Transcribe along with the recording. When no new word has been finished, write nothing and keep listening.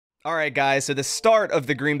All right, guys, so the start of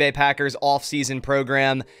the Green Bay Packers offseason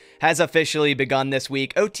program has officially begun this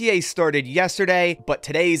week. OTA started yesterday, but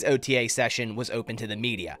today's OTA session was open to the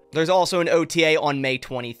media. There's also an OTA on May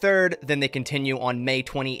 23rd, then they continue on May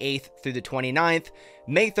 28th through the 29th,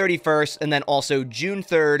 May 31st, and then also June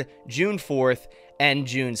 3rd, June 4th, and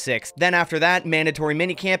June 6th. Then after that, mandatory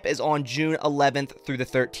minicamp is on June 11th through the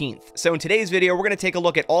 13th. So in today's video, we're going to take a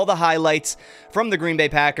look at all the highlights from the Green Bay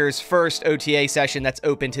Packers' first OTA session that's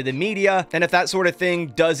open to the media. And if that sort of thing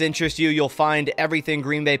does interest you, you'll find everything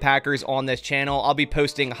Green Bay Packers on this channel. I'll be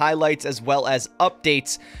posting highlights as well as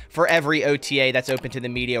updates for every OTA that's open to the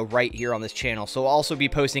media right here on this channel. So I'll also be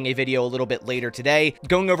posting a video a little bit later today,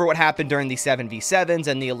 going over what happened during the 7v7s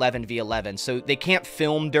and the 11v11. So they can't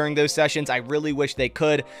film during those sessions. I really wish they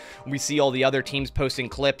could. We see all the other teams posting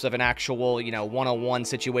clips of an actual, one-on-one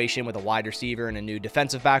situation with a wide receiver and a new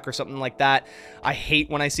defensive back or something like that. I hate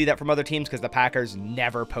when I see that from other teams because the Packers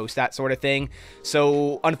never post that sort of thing.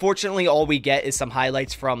 So unfortunately, all we get is some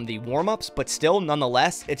highlights from the warm-ups, but still,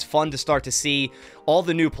 nonetheless, it's fun to start to see all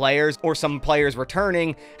the new players or some players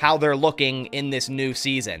returning, how they're looking in this new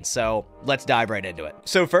season. So let's dive right into it.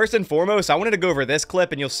 So first and foremost, I wanted to go over this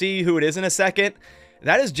clip and you'll see who it is in a second.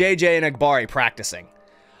 That is JJ and Enagbare practicing.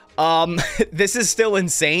 This is still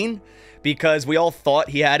insane because we all thought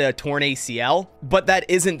he had a torn ACL, but that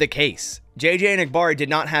isn't the case. JJ Enagbare did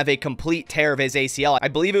not have a complete tear of his ACL. I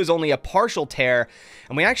believe it was only a partial tear,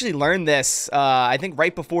 and we actually learned this, I think,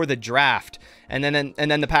 right before the draft. And then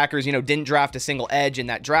the Packers, didn't draft a single edge in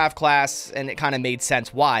that draft class, and it kind of made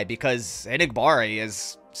sense why, because Enagbare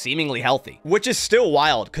is seemingly healthy, which is still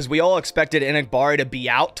wild because we all expected Enagbare to be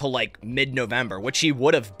out till like mid-November, which he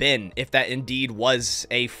would have been if that indeed was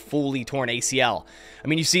a fully torn ACL. I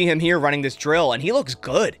mean, you see him here running this drill and he looks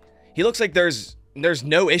good. He looks like there's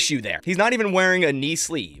no issue there. He's not even wearing a knee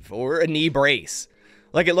sleeve or a knee brace.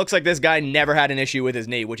 Like, it looks like this guy never had an issue with his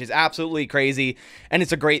knee, which is absolutely crazy. And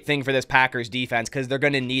it's a great thing for this Packers defense because they're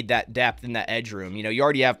going to need that depth in that edge room. You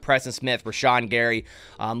already have Preston Smith, Rashawn Gary,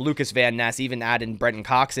 Lucas Van Ness, even adding Brenton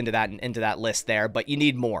Cox into that list there. But you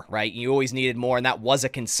need more, right? You always needed more, and that was a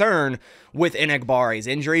concern with Enagbare's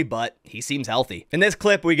injury, but he seems healthy. In this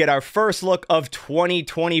clip, we get our first look of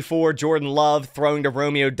 2024 Jordan Love throwing to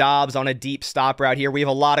Romeo Doubs on a deep stop route here. We have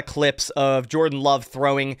a lot of clips of Jordan Love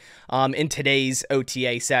throwing in today's OTA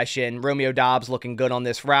session. Romeo Doubs looking good on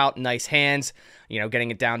this route. Nice hands, getting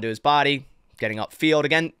it down to his body, getting upfield.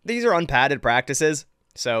 Again, these are unpadded practices,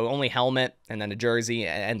 so only helmet and then a jersey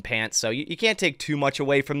and pants. So you can't take too much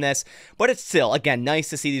away from this, but it's still, again, nice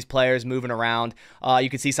to see these players moving around. You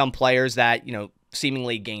can see some players that,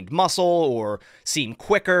 seemingly gained muscle or seem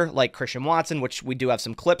quicker, like Christian Watson, which we do have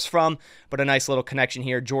some clips from, but a nice little connection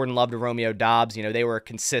here. Jordan Love to Romeo Doubs. They were a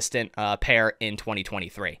consistent pair in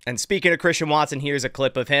 2023. And speaking of Christian Watson, here's a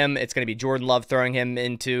clip of him. It's going to be Jordan Love throwing him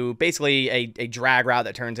into basically a drag route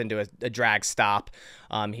that turns into a drag stop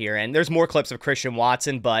here. And there's more clips of Christian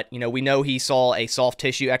Watson, but, we know he saw a soft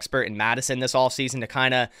tissue expert in Madison this offseason to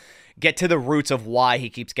kind of get to the roots of why he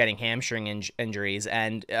keeps getting hamstring injuries.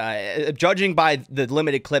 And judging by the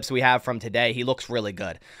limited clips we have from today, he looks really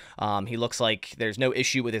good. He looks like there's no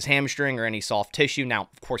issue with his hamstring or any soft tissue. Now,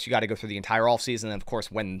 of course, you got to go through the entire offseason, and of course,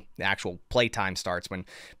 when the actual play time starts, when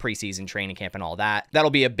preseason training camp and all that, that'll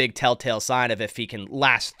be a big telltale sign of if he can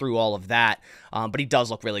last through all of that. But he does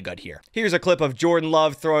look really good here. Here's a clip of Jordan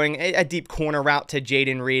Love throwing a deep corner route to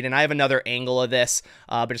Jayden Reed, and I have another angle of this,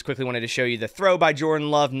 but just quickly wanted to show you the throw by Jordan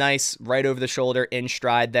Love. Nice, right over the shoulder, in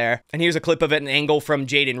stride there. And here's a clip of it, an angle from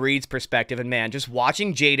Jayden Reed's perspective, and man, just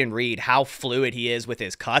watching Jayden Reed, how fluid he is with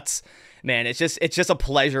his cuts, man, it's just a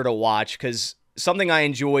pleasure to watch, because something I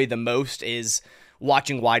enjoy the most is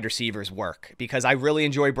watching wide receivers work, because I really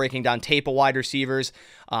enjoy breaking down tape of wide receivers.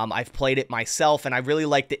 I've played it myself, and I really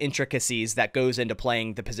like the intricacies that goes into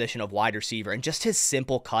playing the position of wide receiver, and just his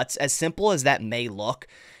simple cuts, as simple as that may look,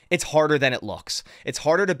 it's harder than it looks. It's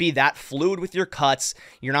harder to be that fluid with your cuts.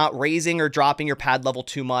 You're not raising or dropping your pad level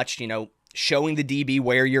too much, showing the DB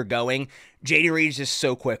where you're going. Jayden Reed is just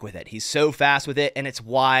so quick with it. He's so fast with it, and it's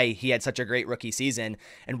why he had such a great rookie season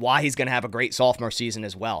and why he's going to have a great sophomore season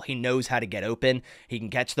as well. He knows how to get open, he can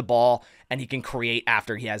catch the ball, and he can create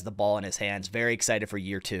after he has the ball in his hands. Very excited for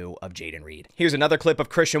year 2 of Jayden Reed. Here's another clip of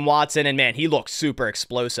Christian Watson, and man, he looks super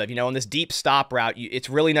explosive. On this deep stop route, it's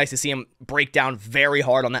really nice to see him break down very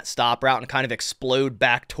hard on that stop route and kind of explode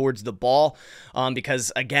back towards the ball,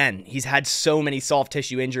 because, again, he's had so many soft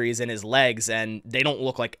tissue injuries in his legs, and they don't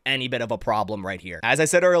look like any bit of a problem problem right here. As I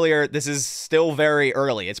said earlier, this is still very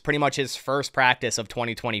early. It's pretty much his first practice of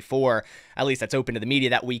 2024. At least that's open to the media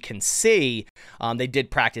that we can see. They did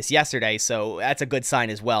practice yesterday, so that's a good sign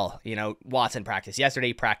as well. You know, Watson practiced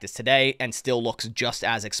yesterday, practiced today, and still looks just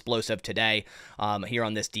as explosive today here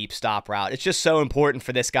on this deep stop route. It's just so important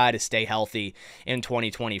for this guy to stay healthy in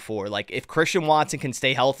 2024. Like, if Christian Watson can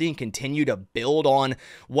stay healthy and continue to build on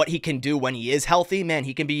what he can do when he is healthy, man,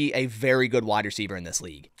 he can be a very good wide receiver in this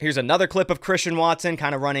league. Here's another clip of Christian Watson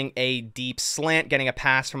kind of running a deep slant, getting a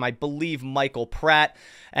pass from, I believe, Michael Pratt.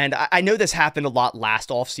 And I know this happened a lot last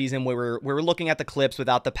offseason where we were looking at the clips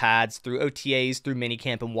without the pads through OTAs, through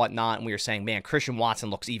minicamp and whatnot, and we were saying, man, Christian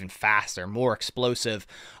Watson looks even faster, more explosive,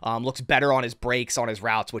 looks better on his breaks, on his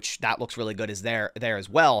routes, which that looks really good there as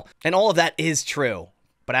well. And all of that is true.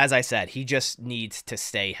 But as I said, he just needs to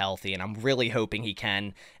stay healthy, and I'm really hoping he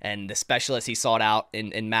can. And the specialist he sought out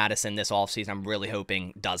in Madison this offseason, I'm really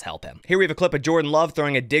hoping does help him. Here we have a clip of Jordan Love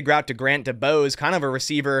throwing a dig route to Grant DuBose, kind of a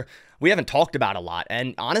receiver we haven't talked about a lot.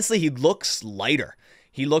 And honestly, he looks lighter.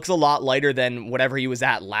 He looks a lot lighter than whatever he was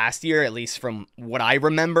at last year, at least from what I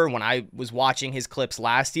remember when I was watching his clips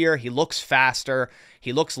last year. He looks faster.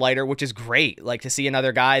 He looks lighter, which is great. Like, to see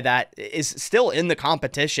another guy that is still in the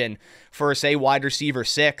competition for, say, wide receiver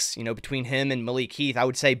 6, you know, between him and Malik Heath. I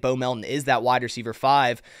would say Bo Melton is that wide receiver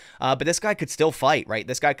 5, but this guy could still fight, right?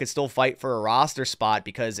 This guy could still fight for a roster spot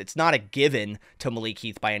because it's not a given to Malik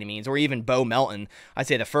Heath by any means, or even Bo Melton. I'd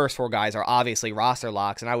say the first 4 guys are obviously roster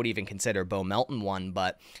locks, and I would even consider Bo Melton one.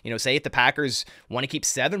 But, you know, say if the Packers want to keep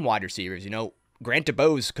 7 wide receivers, you know, Grant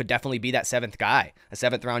DuBose could definitely be that 7th guy, a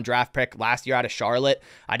 7th round draft pick last year out of Charlotte.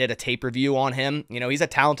 I did a tape review on him. You know, he's a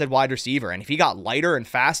talented wide receiver, and if he got lighter and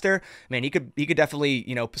faster, man, he could definitely,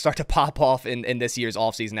 you know, start to pop off in this year's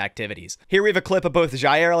offseason activities. Here we have a clip of both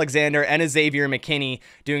Jaire Alexander and Xavier McKinney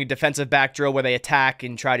doing a defensive back drill where they attack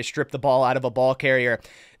and try to strip the ball out of a ball carrier.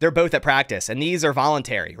 They're both at practice, and these are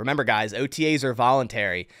voluntary. Remember, guys, OTAs are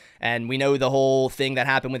voluntary, and we know the whole thing that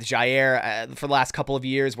happened with Jaire for the last couple of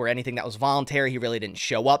years where anything that was voluntary, he really didn't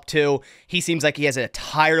show up to. He seems like he has an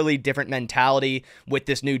entirely different mentality with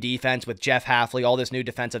this new defense, with Jeff Hafley, all this new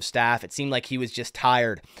defensive staff. It seemed like he was just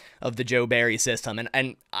tired of the Joe Barry system,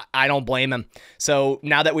 and I don't blame him. So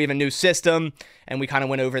now that we have a new system, and we kind of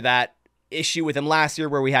went over that issue with him last year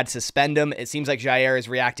where we had to suspend him, it seems like Jaire is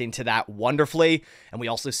reacting to that wonderfully. And we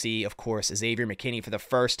also see, of course, Xavier McKinney for the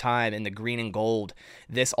first time in the green and gold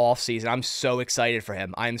this offseason. I'm so excited for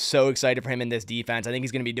him. I'm so excited for him in this defense. I think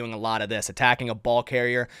he's going to be doing a lot of this, attacking a ball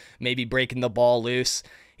carrier, maybe breaking the ball loose.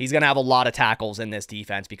 He's going to have a lot of tackles in this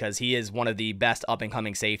defense because he is one of the best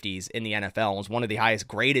up-and-coming safeties in the NFL. He was one of the highest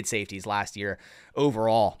graded safeties last year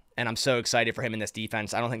overall. And I'm so excited for him in this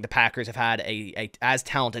defense. I don't think the Packers have had a as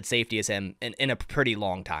talented safety as him in a pretty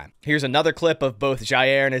long time. Here's another clip of both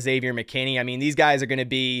Jaire and Xavier McKinney. I mean, these guys are going to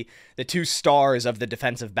be the 2 stars of the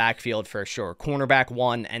defensive backfield for sure. Cornerback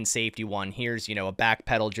 1 and safety 1. Here's, you know, a back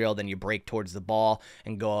pedal drill, then you break towards the ball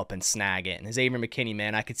and go up and snag it. And Xavier McKinney,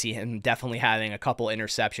 man, I could see him definitely having a couple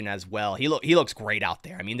interception as well. He looks great out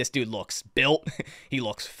there. I mean, this dude looks built. He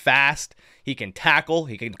looks fast. He can tackle.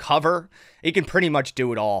 He can cover. He can pretty much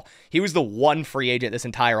do it all. He was the one free agent this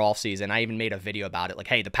entire offseason. I even made a video about it. Like,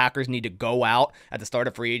 hey, the Packers need to go out at the start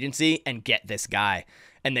of free agency and get this guy.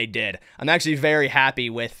 And they did. I'm actually very happy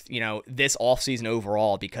with, you know, this offseason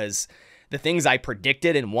overall because the things I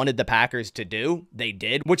predicted and wanted the Packers to do, they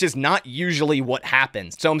did, which is not usually what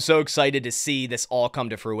happens. So I'm so excited to see this all come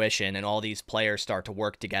to fruition and all these players start to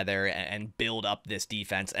work together and build up this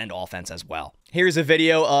defense and offense as well. Here's a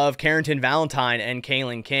video of Carrington Valentine and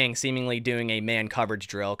Kalen King seemingly doing a man coverage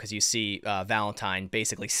drill because you see Valentine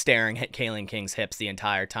basically staring at Kalen King's hips the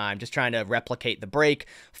entire time, just trying to replicate the break,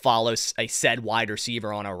 follow a said wide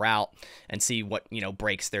receiver on a route, and see what, you know,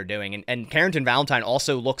 breaks they're doing. And Carrington Valentine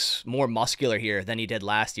also looks more muscular here than he did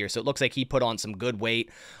last year, so it looks like he put on some good weight.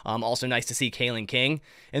 Also nice to see Kalen King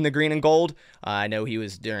in the green and gold. I know he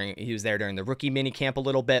was there during the rookie mini camp a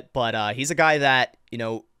little bit, but he's a guy that, you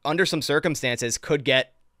know, under some circumstances could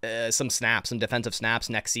get some defensive snaps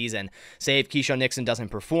next season. Say if Keyshawn Nixon doesn't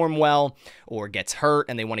perform well or gets hurt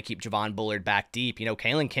and they want to keep Javon Bullard back deep, you know,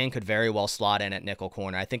 Kalen King could very well slot in at nickel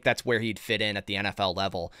corner. I think that's where he'd fit in at the NFL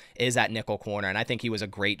level, is at nickel corner, and I think he was a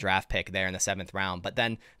great draft pick there in the 7th round. But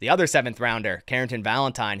then the other 7th rounder, Carrington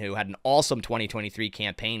Valentine, who had an awesome 2023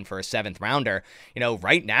 campaign for a 7th rounder, you know,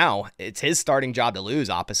 right now it's his starting job to lose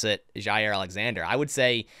opposite Jaire Alexander. I would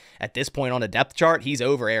say at this point on the depth chart, he's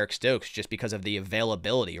over Eric Stokes just because of the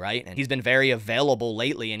availability ability, right? And he's been very available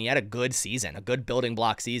lately, and he had a good season, a good building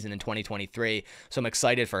block season in 2023. So I'm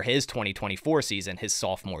excited for his 2024 season, his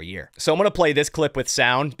sophomore year. So I'm going to play this clip with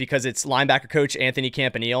sound because it's linebacker coach Anthony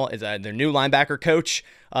Campanile is their new linebacker coach,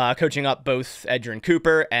 coaching up both Edgerrin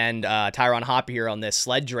Cooper and Tyron Hopper here on this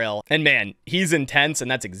sled drill. And man, he's intense, and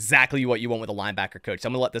that's exactly what you want with a linebacker coach. So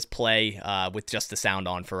I'm going to let this play with just the sound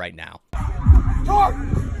on for right now.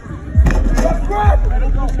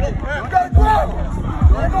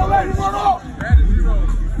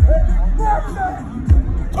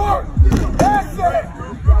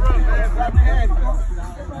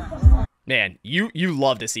 Man, you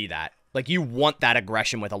love to see that. Like, you want that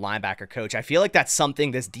aggression with a linebacker coach. I feel like that's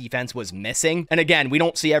something this defense was missing. And again, we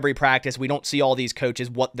don't see every practice. We don't see all these coaches,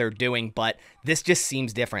 what they're doing, but this just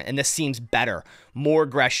seems different. And this seems better. More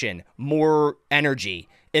aggression, more energy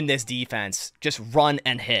in this defense. Just run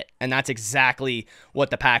and hit. And that's exactly what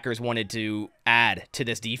the Packers wanted to add to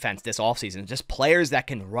this defense this offseason. Just players that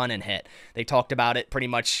can run and hit. They talked about it pretty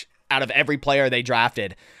much out of every player they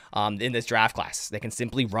drafted in this draft class. They can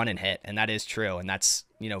simply run and hit, and that is true. And that's,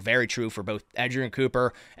 you know, very true for both Edgerrin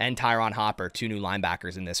Cooper and Tyron Hopper, two new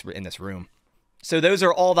linebackers in this room. So those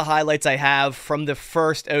are all the highlights I have from the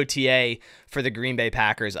first OTA for the Green Bay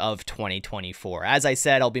Packers of 2024. As I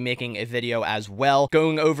said, I'll be making a video as well,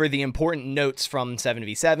 going over the important notes from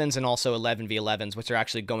 7v7s and also 11v11s, which are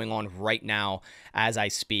actually going on right now as I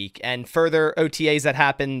speak. And further OTAs that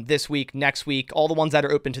happen this week, next week, all the ones that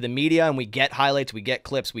are open to the media, and we get highlights, we get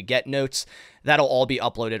clips, we get notes, that'll all be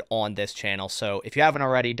uploaded on this channel. So if you haven't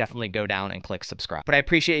already, definitely go down and click subscribe. But I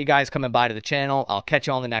appreciate you guys coming by to the channel. I'll catch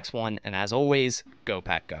you on the next one. And as always, go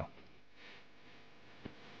Pack Go.